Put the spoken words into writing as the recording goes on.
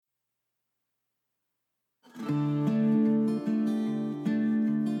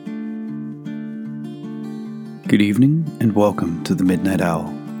Good evening and welcome to The Midnight Owl.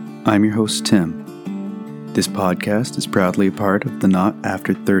 I'm your host, Tim. This podcast is proudly a part of the Not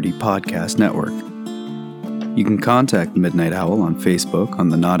After 30 podcast network. You can contact The Midnight Owl on Facebook on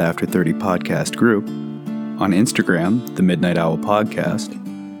the Not After 30 podcast group, on Instagram, The Midnight Owl Podcast,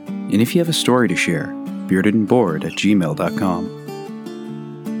 and if you have a story to share, beardedandbored@gmail.com.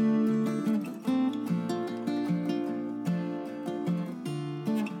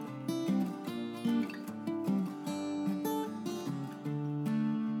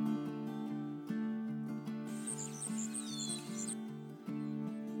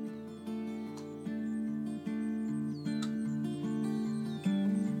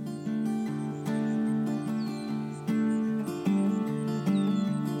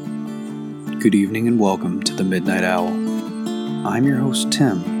 Good evening and welcome to The Midnight Owl. I'm your host,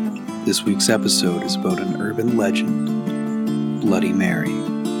 Tim. This week's episode is about an urban legend, Bloody Mary.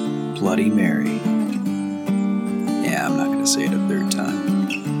 Bloody Mary. Yeah, I'm not going to say it a third time.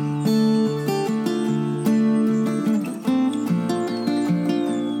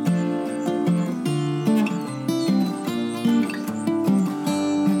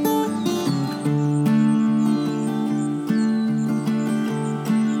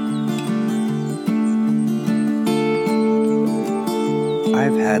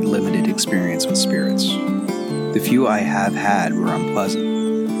 I've had limited experience with spirits. The few I have had were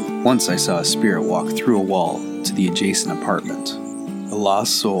unpleasant. Once I saw a spirit walk through a wall to the adjacent apartment, a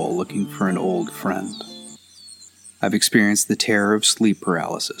lost soul looking for an old friend. I've experienced the terror of sleep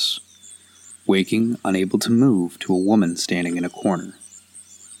paralysis, waking unable to move to a woman standing in a corner.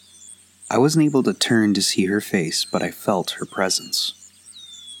 I wasn't able to turn to see her face, but I felt her presence.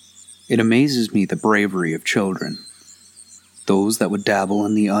 It amazes me the bravery of children. Those that would dabble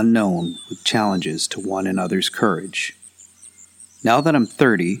in the unknown with challenges to one another's courage. Now that I'm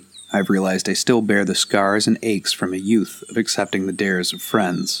 30, I've realized I still bear the scars and aches from a youth of accepting the dares of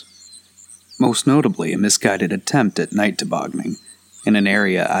friends. Most notably, a misguided attempt at night tobogganing in an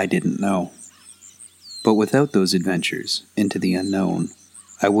area I didn't know. But without those adventures into the unknown,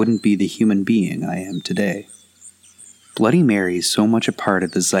 I wouldn't be the human being I am today. Bloody Mary is so much a part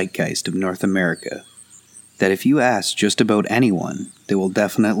of the zeitgeist of North America that if you ask just about anyone, they will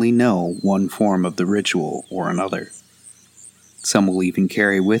definitely know one form of the ritual or another. Some will even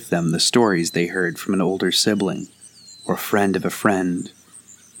carry with them the stories they heard from an older sibling or friend of a friend,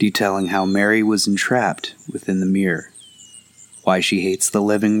 detailing how Mary was entrapped within the mirror, why she hates the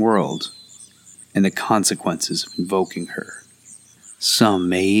living world, and the consequences of invoking her. Some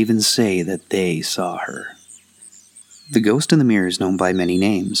may even say that they saw her. The ghost in the mirror is known by many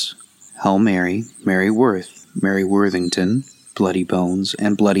names: Hell Mary, Mary Worth, Mary Worthington, Bloody Bones,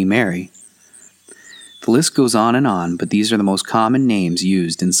 and Bloody Mary. The list goes on, but these are the most common names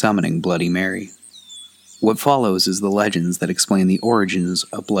used in summoning Bloody Mary. What follows is the legends that explain the origins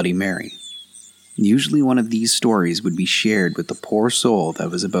of Bloody Mary. Usually one of these stories would be shared with the poor soul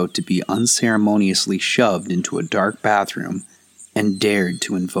that was about to be unceremoniously shoved into a dark bathroom and dared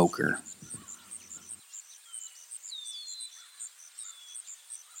to invoke her.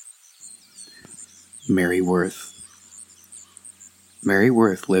 Mary Worth. Mary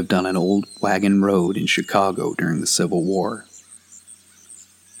Worth lived on an old wagon road in Chicago during the Civil War.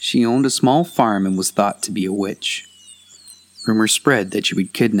 She owned a small farm and was thought to be a witch. Rumors spread that she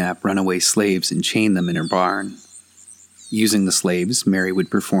would kidnap runaway slaves and chain them in her barn. Using the slaves, Mary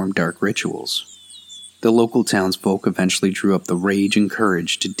would perform dark rituals. The local townsfolk eventually drew up the rage and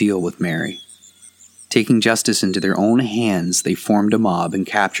courage to deal with Mary. Taking justice into their own hands, they formed a mob and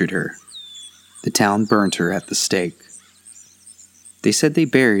captured her. The town burnt her at the stake. They said they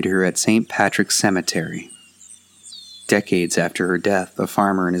buried her at St. Patrick's Cemetery. Decades after her death, a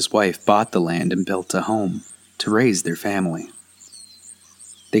farmer and his wife bought the land and built a home to raise their family.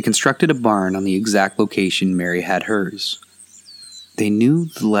 They constructed a barn on the exact location Mary had hers. They knew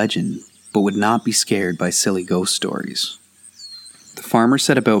the legend, but would not be scared by silly ghost stories. The farmer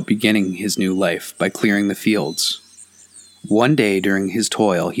set about beginning his new life by clearing the fields. One day during his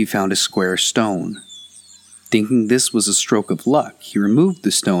toil, he found a square stone. Thinking this was a stroke of luck, he removed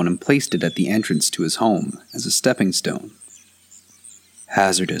the stone and placed it at the entrance to his home as a stepping stone.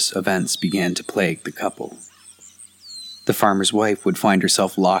 Hazardous events began to plague the couple. The farmer's wife would find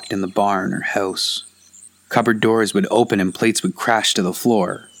herself locked in the barn or house. Cupboard doors would open and plates would crash to the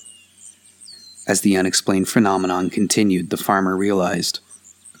floor. As the unexplained phenomenon continued, the farmer realized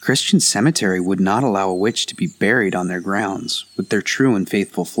a Christian cemetery would not allow a witch to be buried on their grounds with their true and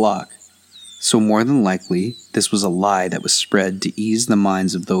faithful flock. So more than likely, this was a lie that was spread to ease the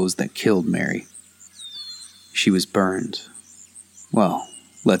minds of those that killed Mary. She was burned. Well,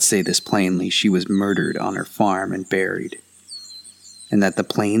 Let's say this plainly, she was murdered on her farm and buried, and that the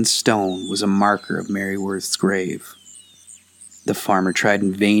plain stone was a marker of Mary Worth's grave. The farmer tried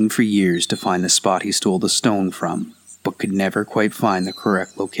in vain for years to find the spot he stole the stone from, but could never quite find the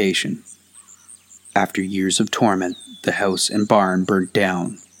correct location. After years of torment, the house and barn burnt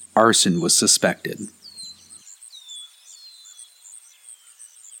down. Arson was suspected.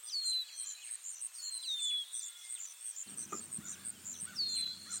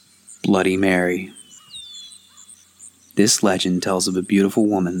 Bloody Mary. This legend tells of a beautiful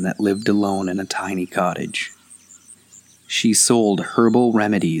woman that lived alone in a tiny cottage. She sold herbal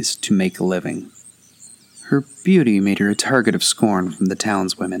remedies to make a living. Her beauty made her a target of scorn from the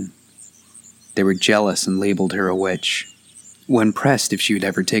townswomen. They were jealous and labeled her a witch. When pressed if she would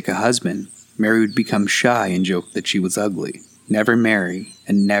ever take a husband, Mary would become shy and joke that she was ugly, never marry,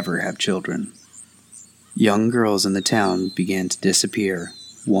 and never have children. Young girls in the town began to disappear,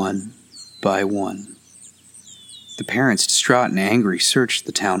 one by one. The parents, distraught and angry, searched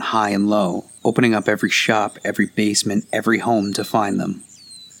the town high and low, opening up every shop, every basement, every home to find them.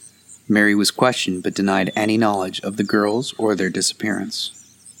 Mary was questioned but denied any knowledge of the girls or their disappearance.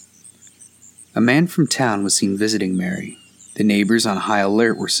 A man from town was seen visiting Mary. The neighbors on high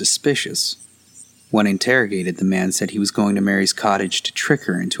alert were suspicious. When interrogated, the man said he was going to Mary's cottage to trick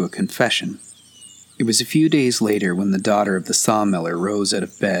her into a confession. It was a few days later when the daughter of the sawmiller rose out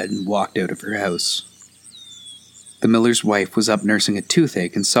of bed and walked out of her house. The miller's wife was up nursing a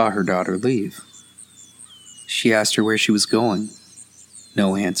toothache and saw her daughter leave. She asked her where she was going.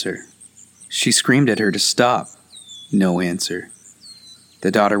 No answer. She screamed at her to stop. No answer.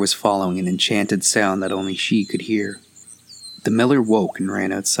 The daughter was following an enchanted sound that only she could hear. The miller woke and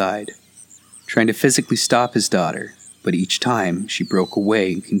ran outside, trying to physically stop his daughter, but each time she broke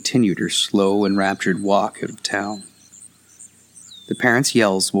away and continued her slow, enraptured walk out of town. The parents'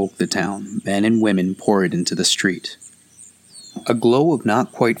 yells woke the town. Men and women poured into the street. A glow of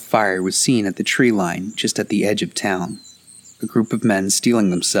not quite fire was seen at the tree line just at the edge of town. A group of men, steeling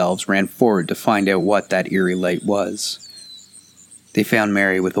themselves, ran forward to find out what that eerie light was. They found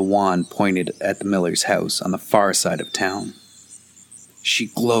Mary with a wand pointed at the miller's house on the far side of town. She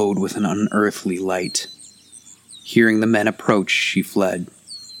glowed with an unearthly light. Hearing the men approach, she fled.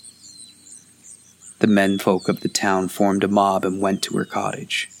 The menfolk of the town formed a mob and went to her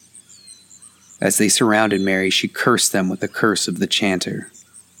cottage. As they surrounded Mary, she cursed them with the curse of the chanter.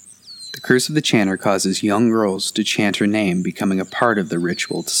 The curse of the chanter causes young girls to chant her name, becoming a part of the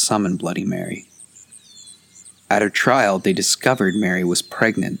ritual to summon Bloody Mary. At her trial, they discovered Mary was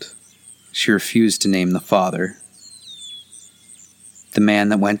pregnant. She refused to name the father. The man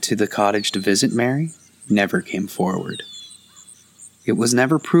that went to the cottage to visit Mary never came forward. It was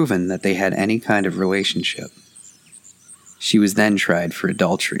never proven that they had any kind of relationship. She was then tried for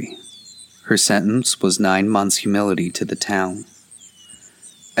adultery. Her sentence was 9 months' humility to the town.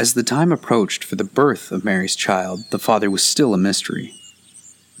 As the time approached for the birth of Mary's child, the father was still a mystery.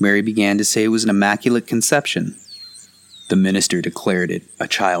 Mary began to say it was an immaculate conception. The minister declared it a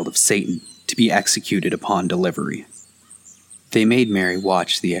child of Satan, to be executed upon delivery. They made Mary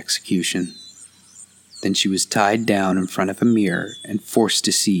watch the execution. Then she was tied down in front of a mirror and forced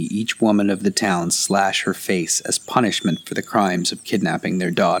to see each woman of the town slash her face as punishment for the crimes of kidnapping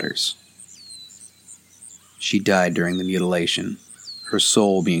their daughters. She died during the mutilation, her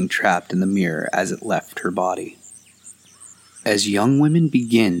soul being trapped in the mirror as it left her body. As young women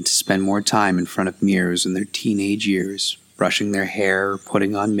begin to spend more time in front of mirrors in their teenage years, brushing their hair or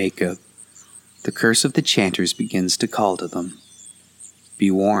putting on makeup, the curse of the chanters begins to call to them.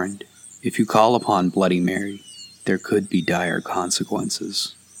 Be warned, if you call upon Bloody Mary, there could be dire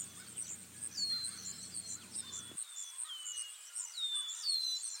consequences.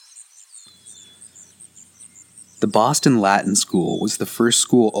 The Boston Latin School was the first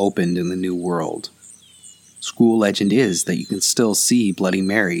school opened in the New World. School legend is that you can still see Bloody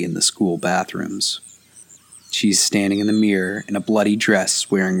Mary in the school bathrooms. She's standing in the mirror in a bloody dress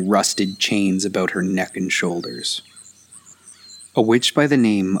wearing rusted chains about her neck and shoulders. A witch by the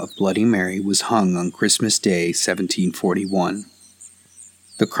name of Bloody Mary was hung on Christmas Day, 1741.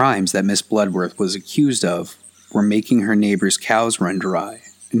 The crimes that Miss Bloodworth was accused of were making her neighbor's cows run dry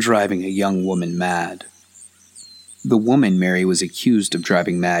and driving a young woman mad. The woman Mary was accused of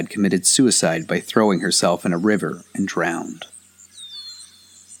driving mad committed suicide by throwing herself in a river and drowned.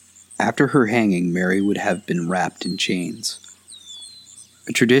 After her hanging, Mary would have been wrapped in chains.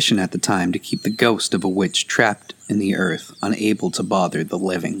 A tradition at the time to keep the ghost of a witch trapped in the earth, unable to bother the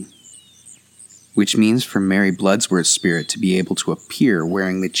living. Which means for Mary Bloodsworth's spirit to be able to appear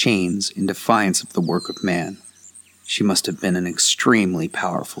wearing the chains in defiance of the work of man, She must have been an extremely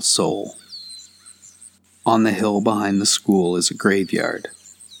powerful soul. On the hill behind the school is a graveyard,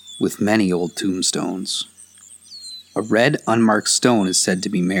 with many old tombstones. A red, unmarked stone is said to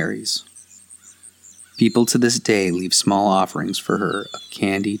be Mary's. People to this day leave small offerings for her of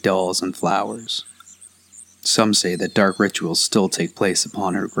candy, dolls, and flowers. Some say that dark rituals still take place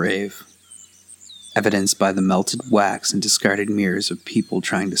upon her grave, evidenced by the melted wax and discarded mirrors of people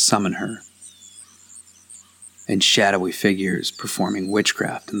trying to summon her, and shadowy figures performing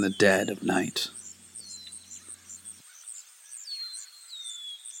witchcraft in the dead of night.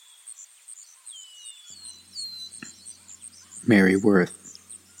 Mary Worth.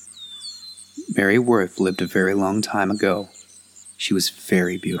 Mary Worth lived a very long time ago. She was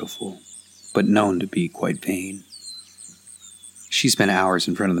very beautiful, but known to be quite vain. She spent hours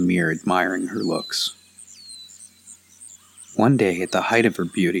in front of the mirror admiring her looks. One day, at the height of her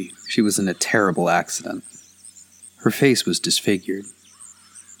beauty, she was in a terrible accident. Her face was disfigured.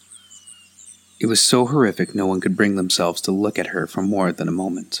 It was so horrific no one could bring themselves to look at her for more than a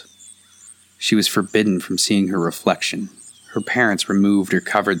moment. She was forbidden from seeing her reflection. Her parents removed or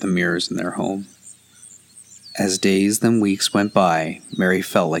covered the mirrors in their home. As days then weeks went by, Mary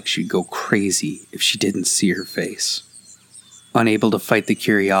felt like she'd go crazy if she didn't see her face. Unable to fight the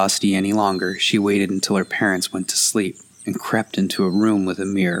curiosity any longer, she waited until her parents went to sleep and crept into a room with a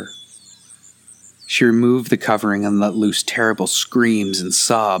mirror. She removed the covering and let loose terrible screams and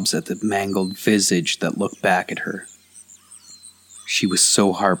sobs at the mangled visage that looked back at her. She was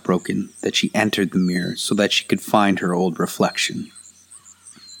so heartbroken that she entered the mirror so that she could find her old reflection.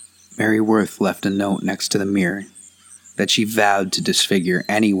 Mary Worth left a note next to the mirror that she vowed to disfigure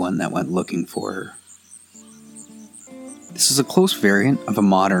anyone that went looking for her. This is a close variant of a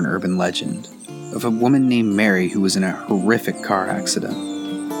modern urban legend of a woman named Mary who was in a horrific car accident.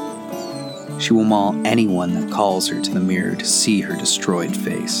 She will maul anyone that calls her to the mirror to see her destroyed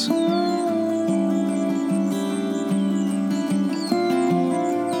face.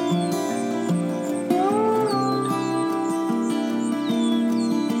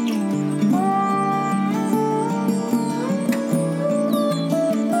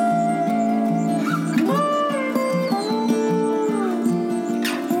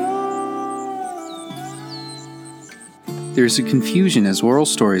 There is a confusion as oral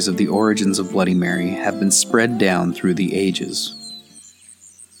stories of the origins of Bloody Mary have been spread down through the ages.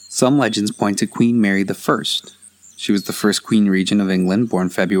 Some legends point to Queen Mary I. She was the first Queen Regent of England, born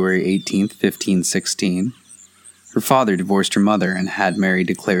February 18, 1516. Her father divorced her mother and had Mary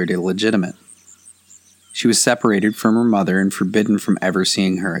declared illegitimate. She was separated from her mother and forbidden from ever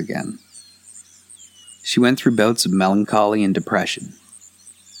seeing her again. She went through bouts of melancholy and depression.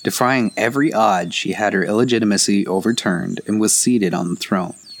 Defying every odds, she had her illegitimacy overturned and was seated on the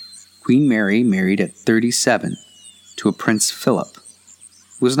throne. Queen Mary married at 37 to a Prince Philip.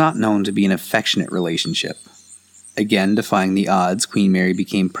 It was not known to be an affectionate relationship. Again, defying the odds, Queen Mary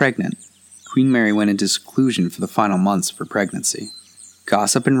became pregnant. Queen Mary went into seclusion for the final months of her pregnancy.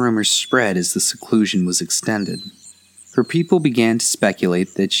 Gossip and rumors spread as the seclusion was extended. Her people began to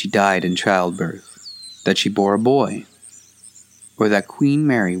speculate that she died in childbirth, that she bore a boy, or that Queen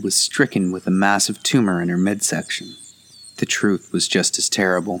Mary was stricken with a massive tumor in her midsection. The truth was just as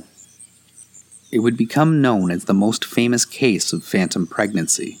terrible. It would become known as the most famous case of phantom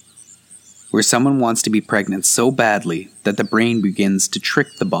pregnancy, where someone wants to be pregnant so badly that the brain begins to trick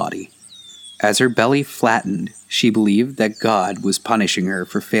the body. As her belly flattened, she believed that God was punishing her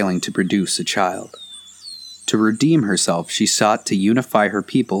for failing to produce a child. To redeem herself, she sought to unify her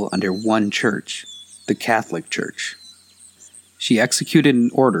people under one church, the Catholic Church. She executed an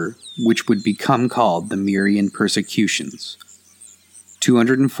order which would become called the Marian Persecutions.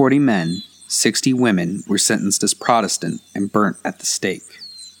 240 men, 60 women were sentenced as Protestant and burnt at the stake.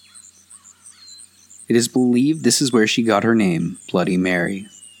 It is believed this is where she got her name, Bloody Mary.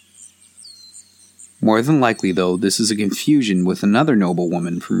 More than likely, though, this is a confusion with another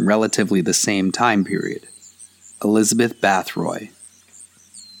noblewoman from relatively the same time period, Elizabeth Bathroy,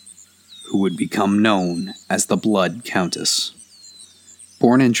 who would become known as the Blood Countess.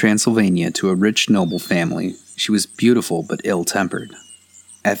 Born in Transylvania to a rich noble family, she was beautiful but ill-tempered.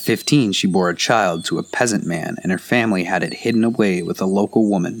 At 15, she bore a child to a peasant man, and her family had it hidden away with a local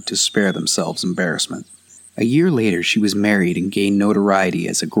woman to spare themselves embarrassment. A year later, she was married and gained notoriety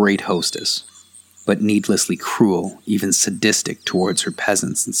as a great hostess, but needlessly cruel, even sadistic towards her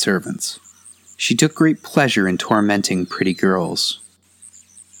peasants and servants. She took great pleasure in tormenting pretty girls.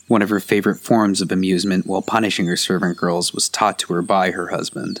 One of her favorite forms of amusement while punishing her servant girls was taught to her by her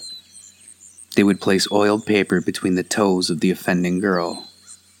husband. They would place oiled paper between the toes of the offending girl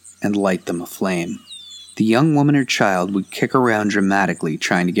and light them aflame. The young woman or child would kick around dramatically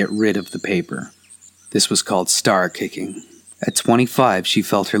trying to get rid of the paper. This was called star kicking. At 25, she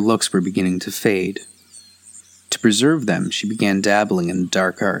felt her looks were beginning to fade. To preserve them, she began dabbling in the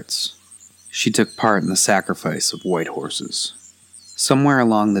dark arts. She took part in the sacrifice of white horses. Somewhere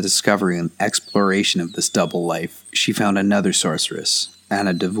along the discovery and exploration of this double life, she found another sorceress,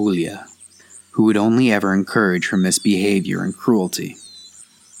 Anna Davulia, who would only ever encourage her misbehavior and cruelty.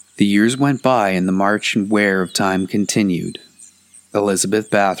 The years went by and the march and wear of time continued. Elizabeth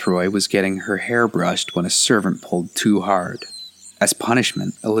Bathroy was getting her hair brushed when a servant pulled too hard. As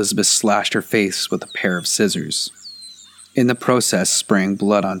punishment, Elizabeth slashed her face with a pair of scissors, in the process spraying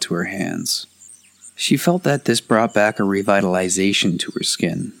blood onto her hands. She felt that this brought back a revitalization to her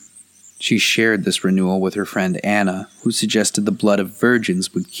skin. She shared this renewal with her friend Anna, who suggested the blood of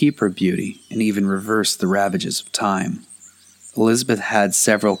virgins would keep her beauty and even reverse the ravages of time. Elizabeth had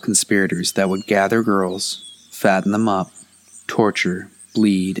several conspirators that would gather girls, fatten them up, torture,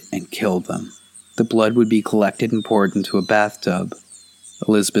 bleed, and kill them. The blood would be collected and poured into a bathtub.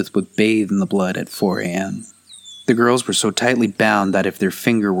 Elizabeth would bathe in the blood at 4 a.m. The girls were so tightly bound that if their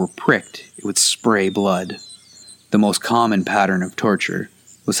finger were pricked, it would spray blood. The most common pattern of torture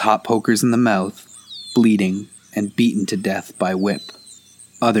was hot pokers in the mouth, bleeding, and beaten to death by whip.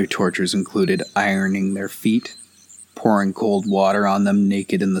 Other tortures included ironing their feet, pouring cold water on them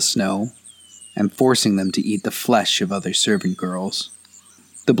naked in the snow, and forcing them to eat the flesh of other servant girls.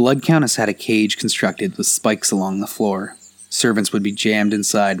 The Blood Countess had a cage constructed with spikes along the floor. Servants would be jammed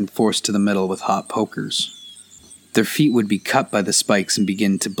inside and forced to the middle with hot pokers. Their feet would be cut by the spikes and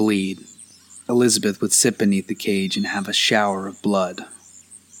begin to bleed. Elizabeth would sit beneath the cage and have a shower of blood.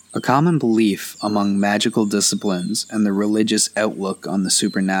 A common belief among magical disciplines and the religious outlook on the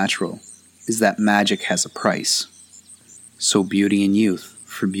supernatural is that magic has a price. So beauty and youth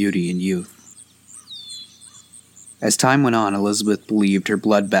for beauty and youth. As time went on, Elizabeth believed her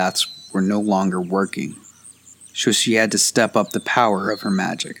bloodbaths were no longer working, so she had to step up the power of her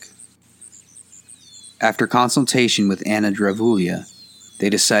magic. After consultation with Anna Davulia,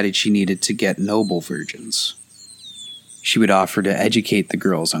 they decided she needed to get noble virgins. She would offer to educate the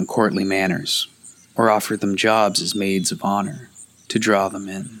girls on courtly manners, or offer them jobs as maids of honor to draw them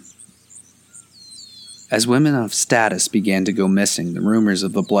in. As women of status began to go missing, the rumors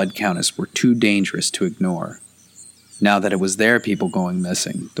of the Blood Countess were too dangerous to ignore. Now that it was their people going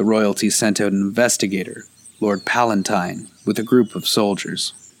missing, the royalty sent out an investigator, Lord Palatine, with a group of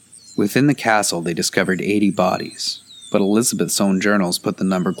soldiers. Within the castle, they discovered 80 bodies, but Elizabeth's own journals put the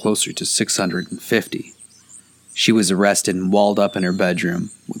number closer to 650. She was arrested and walled up in her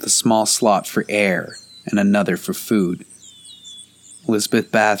bedroom, with a small slot for air and another for food.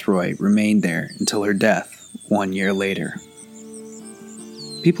 Elizabeth Bathroy remained there until her death 1 year later.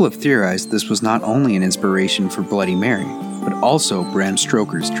 People have theorized this was not only an inspiration for Bloody Mary, but also Bram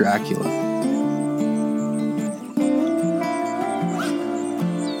Stoker's Dracula.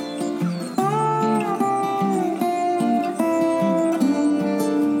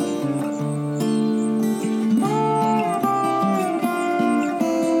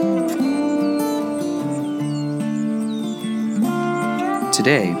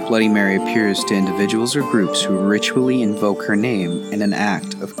 Today, Bloody Mary appears to individuals or groups who ritually invoke her name in an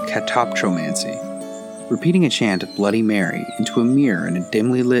act of catoptromancy, repeating a chant of Bloody Mary into a mirror in a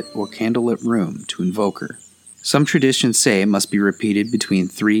dimly lit or candlelit room to invoke her. Some traditions say it must be repeated between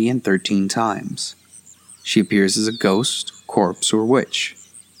 3 and 13 times. She appears as a ghost, corpse, or witch.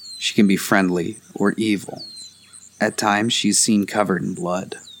 She can be friendly or evil. At times, she is seen covered in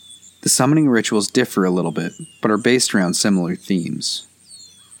blood. The summoning rituals differ a little bit, but are based around similar themes.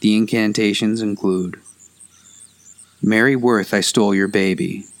 The incantations include: Mary Worth, I stole your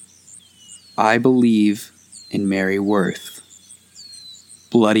baby. I believe in Mary Worth.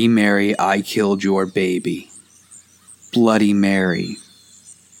 Bloody Mary, I killed your baby. Bloody Mary.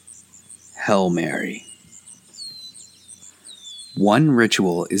 Hail Mary. One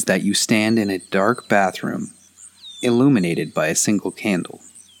ritual is that you stand in a dark bathroom, illuminated by a single candle.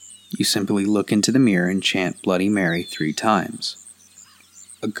 You simply look into the mirror and chant Bloody Mary 3 times.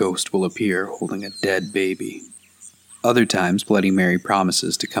 A ghost will appear holding a dead baby. Other times, Bloody Mary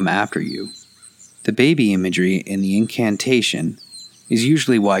promises to come after you. The baby imagery in the incantation is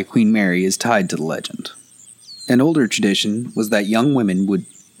usually why Queen Mary is tied to the legend. An older tradition was that young women would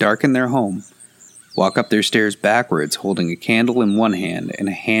darken their home, walk up their stairs backwards holding a candle in one hand and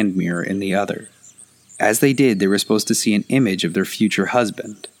a hand mirror in the other. As they did, they were supposed to see an image of their future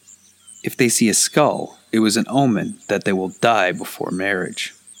husband. If they see a skull, it was an omen that they will die before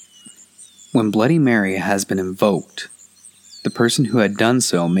marriage. When Bloody Mary has been invoked, The person who had done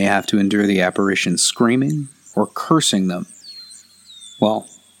so may have to endure the apparition screaming or cursing them. Well,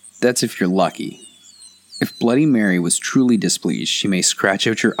 that's if you're lucky. If Bloody Mary was truly displeased, she may scratch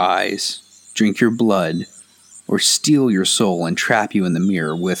out your eyes, drink your blood, or steal your soul and trap you in the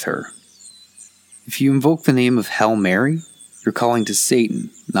mirror with her. If you invoke the name of Hail Mary, you're calling to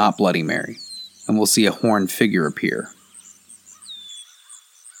Satan, not Bloody Mary, and we'll see a horned figure appear.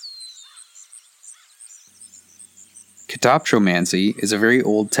 Katoptromancy is a very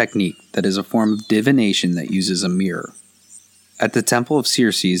old technique that is a form of divination that uses a mirror. At the temple of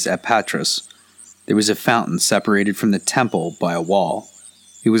Circes at Patras, there was a fountain separated from the temple by a wall.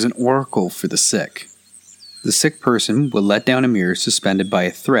 It was an oracle for the sick. The sick person would let down a mirror suspended by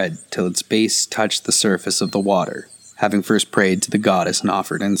a thread till its base touched the surface of the water, having first prayed to the goddess and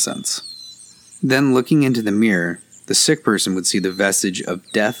offered incense. Then, looking into the mirror, the sick person would see the vestige of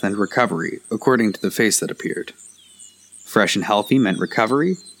death and recovery according to the face that appeared. Fresh and healthy meant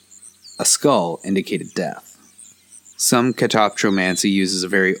recovery. A skull indicated death. Some katoptromancy uses a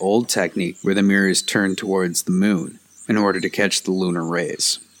very old technique where the mirror is turned towards the moon in order to catch the lunar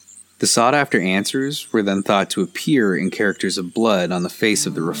rays. The sought-after answers were then thought to appear in characters of blood on the face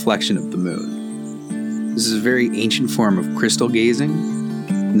of the reflection of the moon. This is a very ancient form of crystal gazing,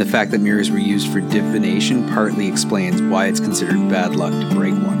 and the fact that mirrors were used for divination partly explains why it's considered bad luck to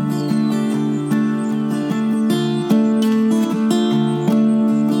break one.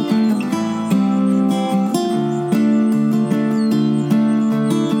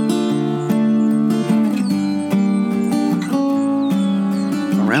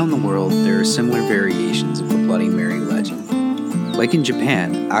 Around the world, there are similar variations of the Bloody Mary legend. Like in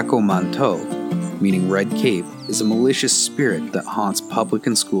Japan, Ako Manto, meaning red cape, is a malicious spirit that haunts public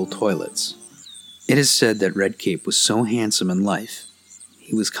and school toilets. It is said that Red Cape was so handsome in life,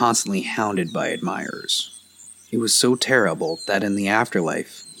 he was constantly hounded by admirers. It was so terrible that in the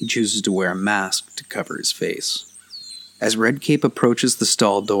afterlife, he chooses to wear a mask to cover his face. As Red Cape approaches the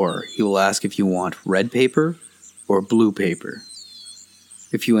stall door, he will ask if you want red paper or blue paper.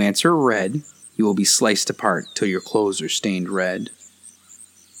 If you answer red, you will be sliced apart till your clothes are stained red.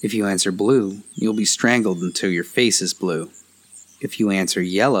 If you answer blue, you'll be strangled until your face is blue. If you answer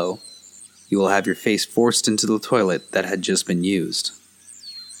yellow, you will have your face forced into the toilet that had just been used.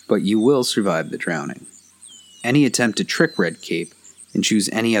 But you will survive the drowning. Any attempt to trick Red Cape and choose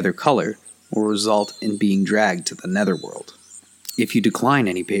any other color will result in being dragged to the netherworld. If you decline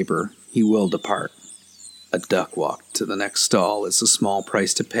any paper, he will depart. A duck walk to the next stall is a small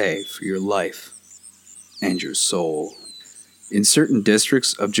price to pay for your life and your soul. In certain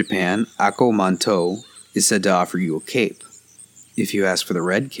districts of Japan, Ako Manto is said to offer you a cape. If you ask for the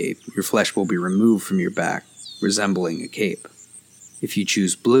red cape, your flesh will be removed from your back, resembling a cape. If you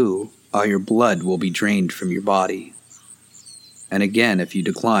choose blue, all your blood will be drained from your body. And again, if you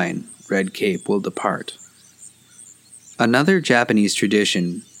decline, Red Cape will depart. Another Japanese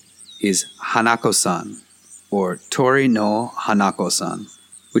tradition is Hanako-san, or Tori no Hanako-san,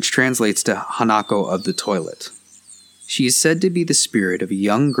 which translates to Hanako of the toilet. She is said to be the spirit of a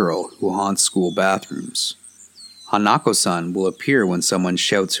young girl who haunts school bathrooms. Hanako-san will appear when someone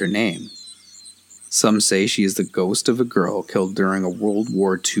shouts her name. Some say she is the ghost of a girl killed during a World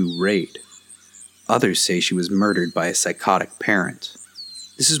War II raid. Others say she was murdered by a psychotic parent.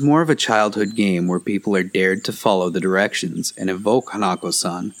 This is more of a childhood game where people are dared to follow the directions and evoke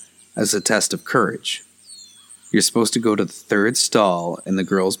Hanako-san as a test of courage. You're supposed to go to the third stall in the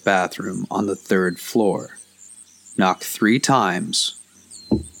girls' bathroom on the third floor. Knock 3 times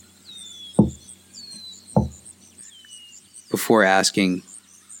before asking,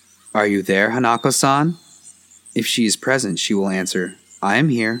 "Are you there, Hanako-san?" If she is present, she will answer, "I am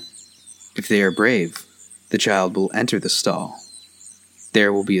here." If they are brave, the child will enter the stall.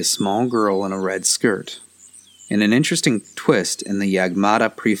 There will be a small girl in a red skirt. In an interesting twist in the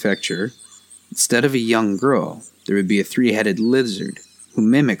Yamagata Prefecture, instead of a young girl, there would be a 3-headed lizard who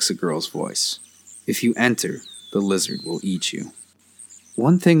mimics a girl's voice. If you enter, the lizard will eat you.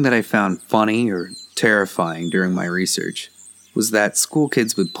 One thing that I found funny or terrifying during my research was that school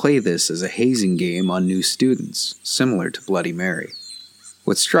kids would play this as a hazing game on new students, similar to Bloody Mary.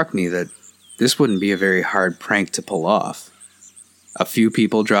 What struck me that this wouldn't be a very hard prank to pull off. A few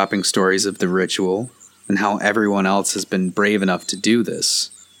people dropping stories of the ritual and how everyone else has been brave enough to do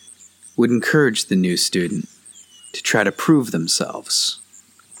this would encourage the new student to try to prove themselves.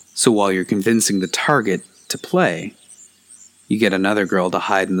 So while you're convincing the target to play, you get another girl to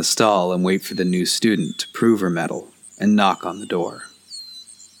hide in the stall and wait for the new student to prove her mettle and knock on the door.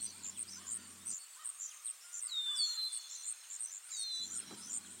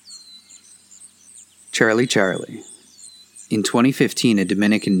 Charlie Charlie. In 2015, a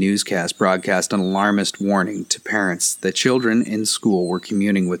Dominican newscast broadcast an alarmist warning to parents that children in school were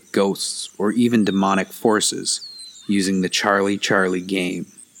communing with ghosts or even demonic forces using the Charlie Charlie game.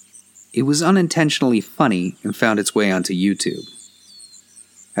 It was unintentionally funny and found its way onto YouTube.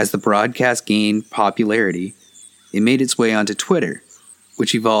 As the broadcast gained popularity, it made its way onto Twitter,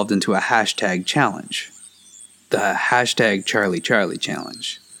 which evolved into a hashtag challenge. The hashtag Charlie Charlie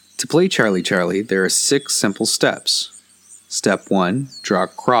challenge. To play Charlie Charlie, there are 6 simple steps. Step 1, draw a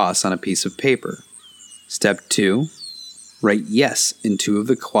cross on a piece of paper. Step 2, write yes in 2 of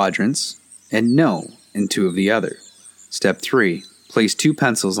the quadrants and no in 2 of the other. Step 3, place 2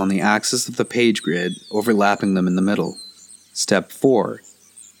 pencils on the axis of the page grid, overlapping them in the middle. Step 4,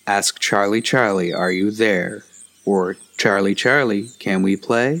 ask Charlie Charlie, are you there? Or Charlie Charlie, can we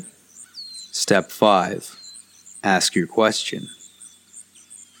play? Step 5, ask your question.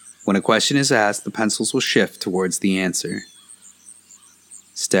 When a question is asked, the pencils will shift towards the answer.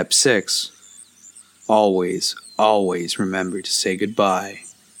 Step 6, always remember to say goodbye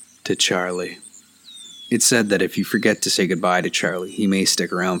to Charlie. It's said that if you forget to say goodbye to Charlie, he may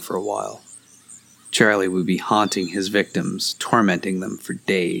stick around for a while. Charlie would be haunting his victims, tormenting them for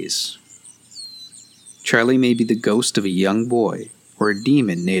days. Charlie may be the ghost of a young boy or a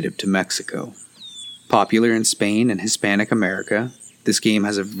demon native to Mexico. Popular in Spain and Hispanic America, this game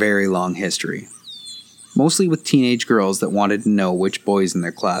has a very long history. Mostly with teenage girls that wanted to know which boys in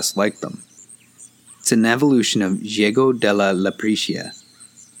their class liked them. It's an evolution of Juego de la Lepricia,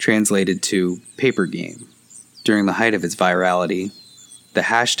 translated to paper game. During the height of its virality, the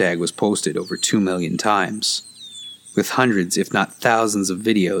hashtag was posted over 2 million times, with hundreds if not thousands of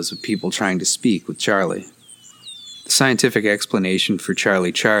videos of people trying to speak with Charlie. The scientific explanation for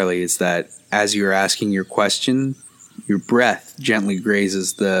Charlie Charlie is that as you're asking your question, your breath gently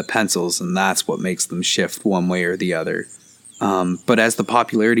grazes the pencils, and that's what makes them shift one way or the other. But as the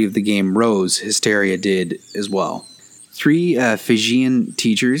popularity of the game rose, hysteria did as well. 3 Fijian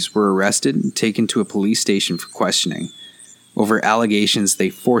teachers were arrested and taken to a police station for questioning over allegations they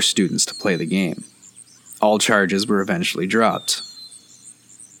forced students to play the game. All charges were eventually dropped.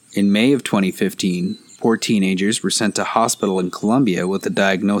 In May of 2015, 4 teenagers were sent to hospital in Colombia with a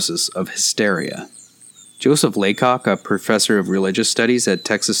diagnosis of hysteria. Joseph Laycock, a professor of religious studies at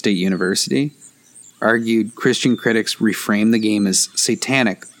Texas State University, argued Christian critics reframed the game as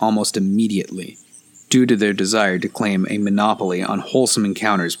satanic almost immediately, due to their desire to claim a monopoly on wholesome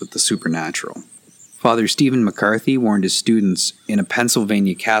encounters with the supernatural. Father Stephen McCarthy warned his students in a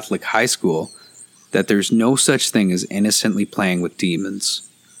Pennsylvania Catholic high school that there's no such thing as innocently playing with demons.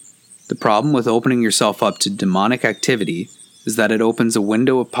 The problem with opening yourself up to demonic activity is that it opens a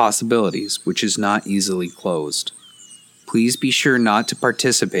window of possibilities which is not easily closed. Please be sure not to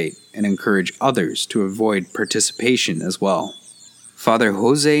participate and encourage others to avoid participation as well. Father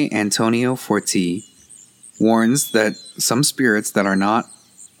Jose Antonio Forti warns that some spirits that are not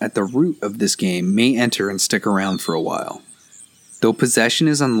at the root of this game may enter and stick around for a while. Though possession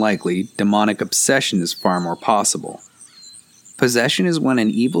is unlikely, demonic obsession is far more possible. Possession is when an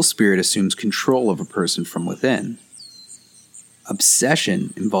evil spirit assumes control of a person from within.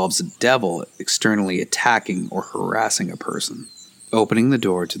 Obsession involves a devil externally attacking or harassing a person. Opening the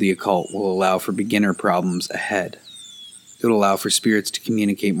door to the occult will allow for beginner problems ahead. It will allow for spirits to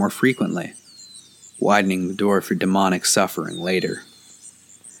communicate more frequently, widening the door for demonic suffering later.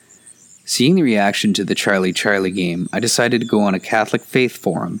 Seeing the reaction to the Charlie Charlie game, I decided to go on a Catholic faith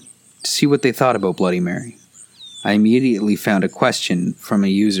forum to see what they thought about Bloody Mary. I immediately found a question from a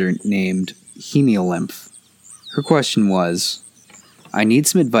user named Hemiolymph. Her question was, I need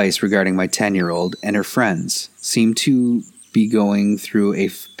some advice regarding my 10-year-old and her friends seem to be going through a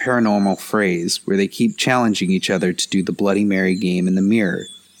paranormal phase where they keep challenging each other to do the Bloody Mary game in the mirror,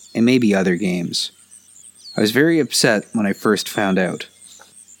 and maybe other games. I was very upset when I first found out,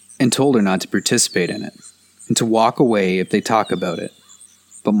 and told her not to participate in it, and to walk away if they talk about it.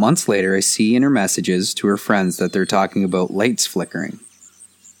 But months later I see in her messages to her friends that they're talking about lights flickering.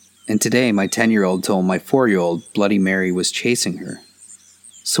 And today my 10-year-old told my 4-year-old Bloody Mary was chasing her.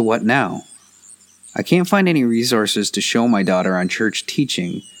 So what now? I can't find any resources to show my daughter on church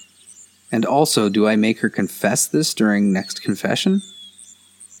teaching. And also, do I make her confess this during next confession?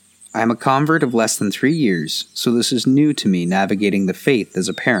 I am a convert of less than 3 years, so this is new to me navigating the faith as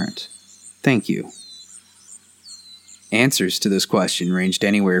a parent. Thank you. Answers to this question ranged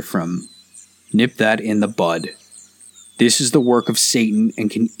anywhere from, nip that in the bud. This is the work of Satan and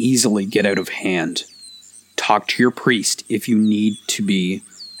can easily get out of hand. Talk to your priest if you need to be.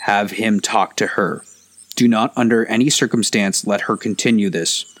 Have him talk to her. Do not under any circumstance let her continue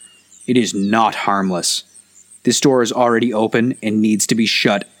this. It is not harmless. This door is already open and needs to be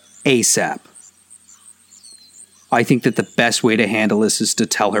shut ASAP. I think that the best way to handle this is to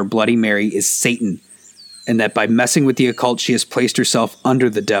tell her Bloody Mary is Satan, and that by messing with the occult she has placed herself under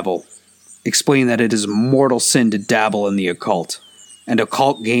the devil. Explain that it is a mortal sin to dabble in the occult, and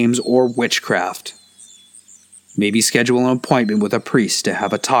occult games or witchcraft. Maybe schedule an appointment with a priest to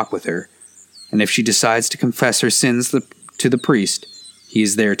have a talk with her, and if she decides to confess her sins to the priest, he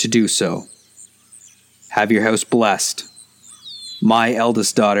is there to do so. Have your house blessed. My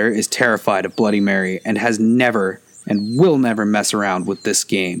eldest daughter is terrified of Bloody Mary and has never and will never mess around with this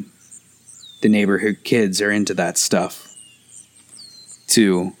game. The neighborhood kids are into that stuff.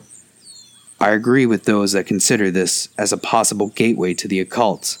 2. I agree with those that consider this as a possible gateway to the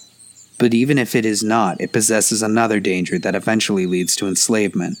occult. But even if it is not, it possesses another danger that eventually leads to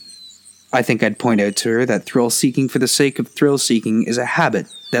enslavement. I think I'd point out to her that thrill-seeking for the sake of thrill-seeking is a habit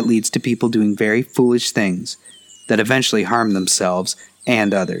that leads to people doing very foolish things that eventually harm themselves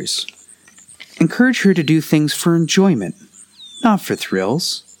and others. Encourage her to do things for enjoyment, not for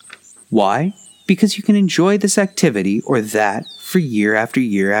thrills. Why? Because you can enjoy this activity or that for year after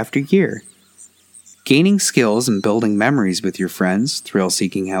year after year. Gaining skills and building memories with your friends,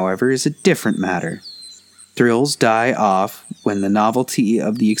 thrill-seeking, however, is a different matter. Thrills die off when the novelty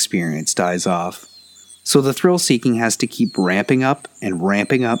of the experience dies off. So the thrill-seeking has to keep ramping up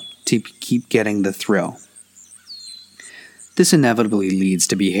to keep getting the thrill. This inevitably leads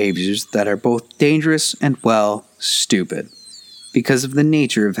to behaviors that are both dangerous and, well, stupid. Because of the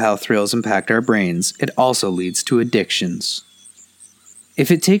nature of how thrills impact our brains, it also leads to addictions. If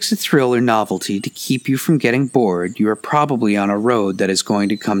it takes a thrill or novelty to keep you from getting bored, you are probably on a road that is going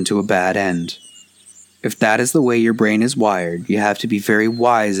to come to a bad end. If that is the way your brain is wired, you have to be very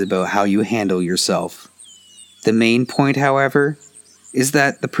wise about how you handle yourself. The main point, however, is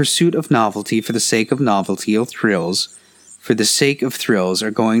that the pursuit of novelty for the sake of novelty or thrills, for the sake of thrills, are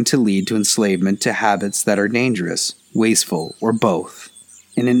going to lead to enslavement to habits that are dangerous, wasteful, or both.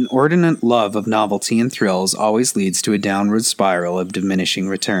 An inordinate love of novelty and thrills always leads to a downward spiral of diminishing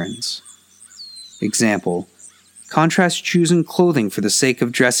returns. Example: contrast choosing clothing for the sake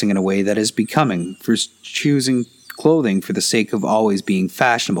of dressing in a way that is becoming versus choosing clothing for the sake of always being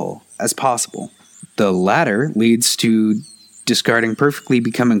fashionable as possible. The latter leads to discarding perfectly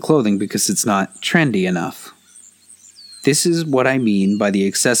becoming clothing because it's not trendy enough. This is what I mean by the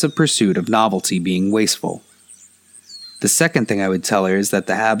excessive pursuit of novelty being wasteful. The second thing I would tell her is that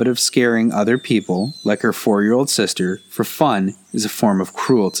the habit of scaring other people, like her 4-year-old sister, for fun is a form of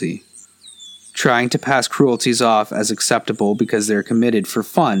cruelty. Trying to pass cruelties off as acceptable because they're committed for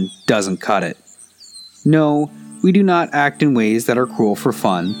fun doesn't cut it. No, we do not act in ways that are cruel for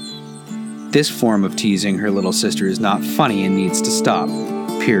fun. This form of teasing her little sister is not funny and needs to stop.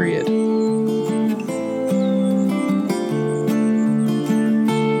 Period.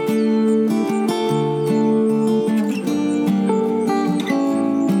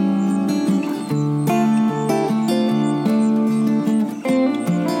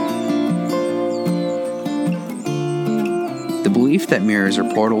 The belief that mirrors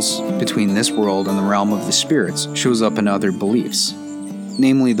are portals between this world and the realm of the spirits shows up in other beliefs,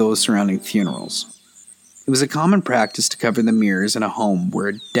 namely those surrounding funerals. It was a common practice to cover the mirrors in a home where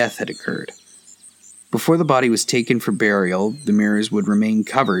a death had occurred. Before the body was taken for burial, the mirrors would remain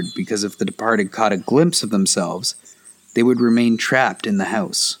covered because if the departed caught a glimpse of themselves, they would remain trapped in the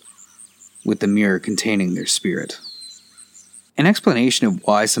house, with the mirror containing their spirit. An explanation of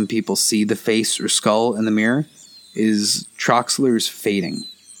why some people see the face or skull in the mirror is Troxler's fading.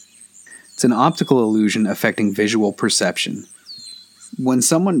 It's an optical illusion affecting visual perception. When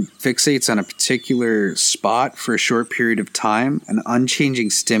someone fixates on a particular spot for a short period of time, an unchanging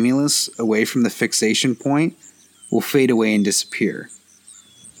stimulus away from the fixation point will fade away and disappear.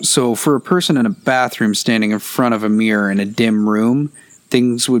 So for a person in a bathroom standing in front of a mirror in a dim room,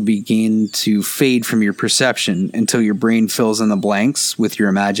 things would begin to fade from your perception until your brain fills in the blanks with your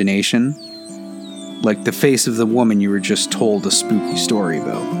imagination. Like the face of the woman you were just told a spooky story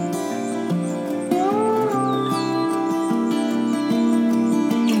about.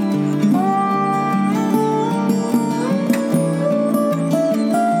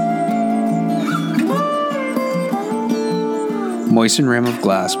 Moisten rim of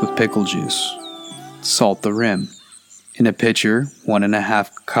glass with pickle juice. Salt the rim. In a pitcher,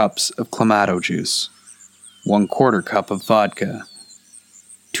 1.5 cups of Clamato juice. 1/4 cup of vodka.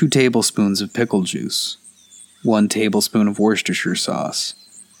 2 tablespoons of pickle juice, 1 tablespoon of Worcestershire sauce,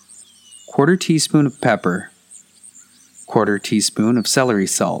 1/4 teaspoon of pepper, 1/4 teaspoon of celery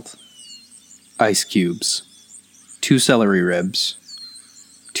salt, ice cubes, 2 celery ribs,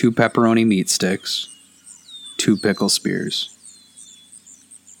 2 pepperoni meat sticks, 2 pickle spears.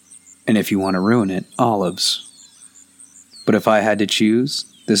 And if you want to ruin it, olives. But if I had to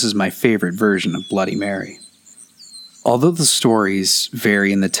choose, this is my favorite version of Bloody Mary. Although the stories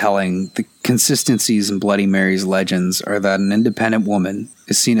vary in the telling, the consistencies in Bloody Mary's legends are that an independent woman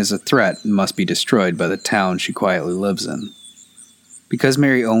is seen as a threat and must be destroyed by the town she quietly lives in. Because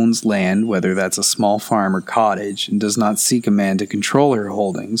Mary owns land, whether that's a small farm or cottage, and does not seek a man to control her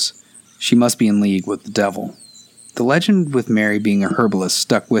holdings, she must be in league with the devil. The legend with Mary being a herbalist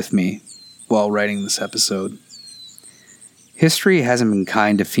stuck with me while writing this episode. History hasn't been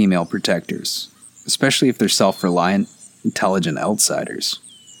kind to female protectors, especially if they're self-reliant, intelligent outsiders.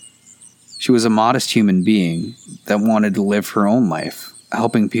 She was a modest human being that wanted to live her own life,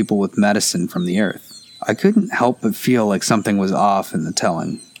 helping people with medicine from the earth. I couldn't help but feel like something was off in the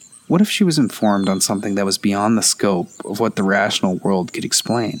telling. What if she was informed on something that was beyond the scope of what the rational world could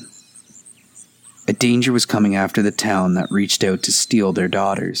explain? A danger was coming after the town that reached out to steal their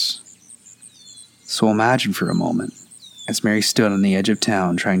daughters. So imagine for a moment, as Mary stood on the edge of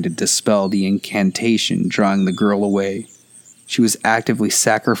town trying to dispel the incantation drawing the girl away, she was actively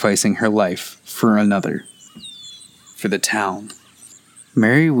sacrificing her life for another. For the town.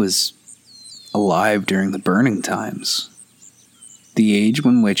 Mary was alive during the burning times. The age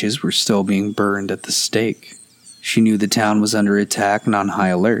when witches were still being burned at the stake. She knew the town was under attack and on high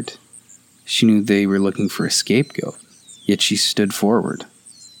alert. She knew they were looking for a scapegoat, yet she stood forward.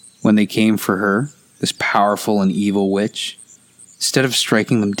 When they came for her, this powerful and evil witch, instead of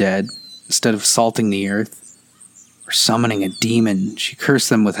striking them dead, instead of salting the earth, or summoning a demon, she cursed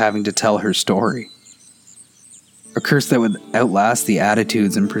them with having to tell her story. A curse that would outlast the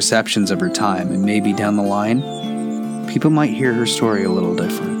attitudes and perceptions of her time, and maybe down the line, people might hear her story a little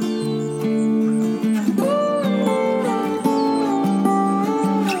different.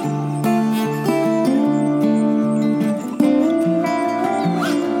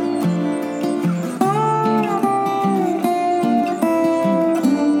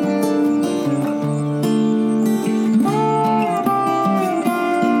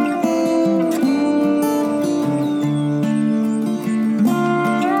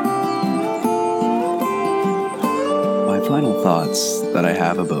 Final thoughts that I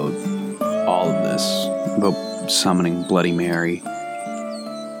have about all of this, about summoning Bloody Mary,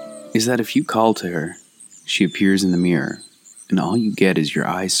 is that if you call to her, she appears in the mirror, and all you get is your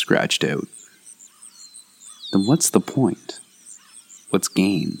eyes scratched out. Then what's the point? What's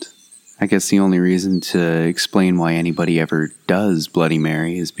gained? I guess the only reason to explain why anybody ever does Bloody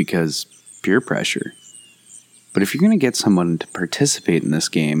Mary is because peer pressure. But if you're going to get someone to participate in this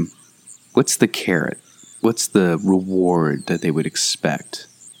game, what's the carrot? What's the reward that they would expect?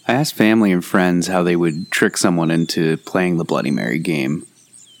 I asked family and friends how they would trick someone into playing the Bloody Mary game.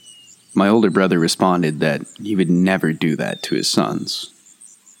 My older brother responded that he would never do that to his sons.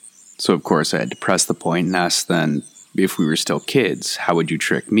 So of course I had to press the point and ask then, if we were still kids, how would you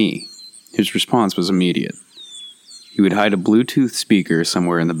trick me? His response was immediate. He would hide a Bluetooth speaker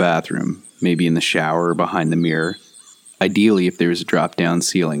somewhere in the bathroom, maybe in the shower or behind the mirror, ideally if there was a drop-down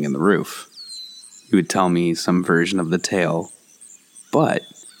ceiling in the roof. He would tell me some version of the tale, but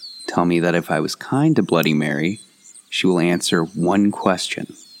tell me that if I was kind to Bloody Mary, she will answer one question.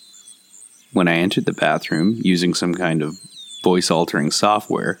 When I entered the bathroom, using some kind of voice-altering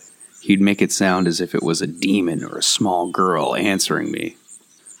software, he'd make it sound as if it was a demon or a small girl answering me.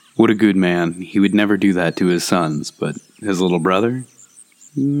 What a good man. He would never do that to his sons, but his little brother?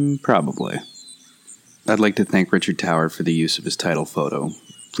 Probably. I'd like to thank Richard Tower for the use of his title photo.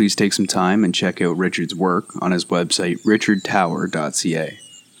 Please take some time and check out Richard's work on his website, richardtower.ca.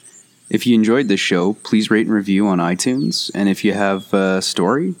 If you enjoyed this show, please rate and review on iTunes, and if you have a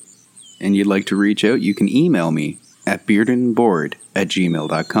story and you'd like to reach out, you can email me at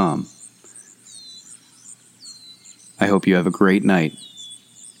beardedandbored@gmail.com. I hope you have a great night.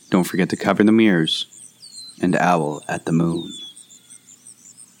 Don't forget to cover the mirrors and owl at the moon.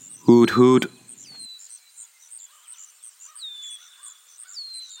 Hoot hoot.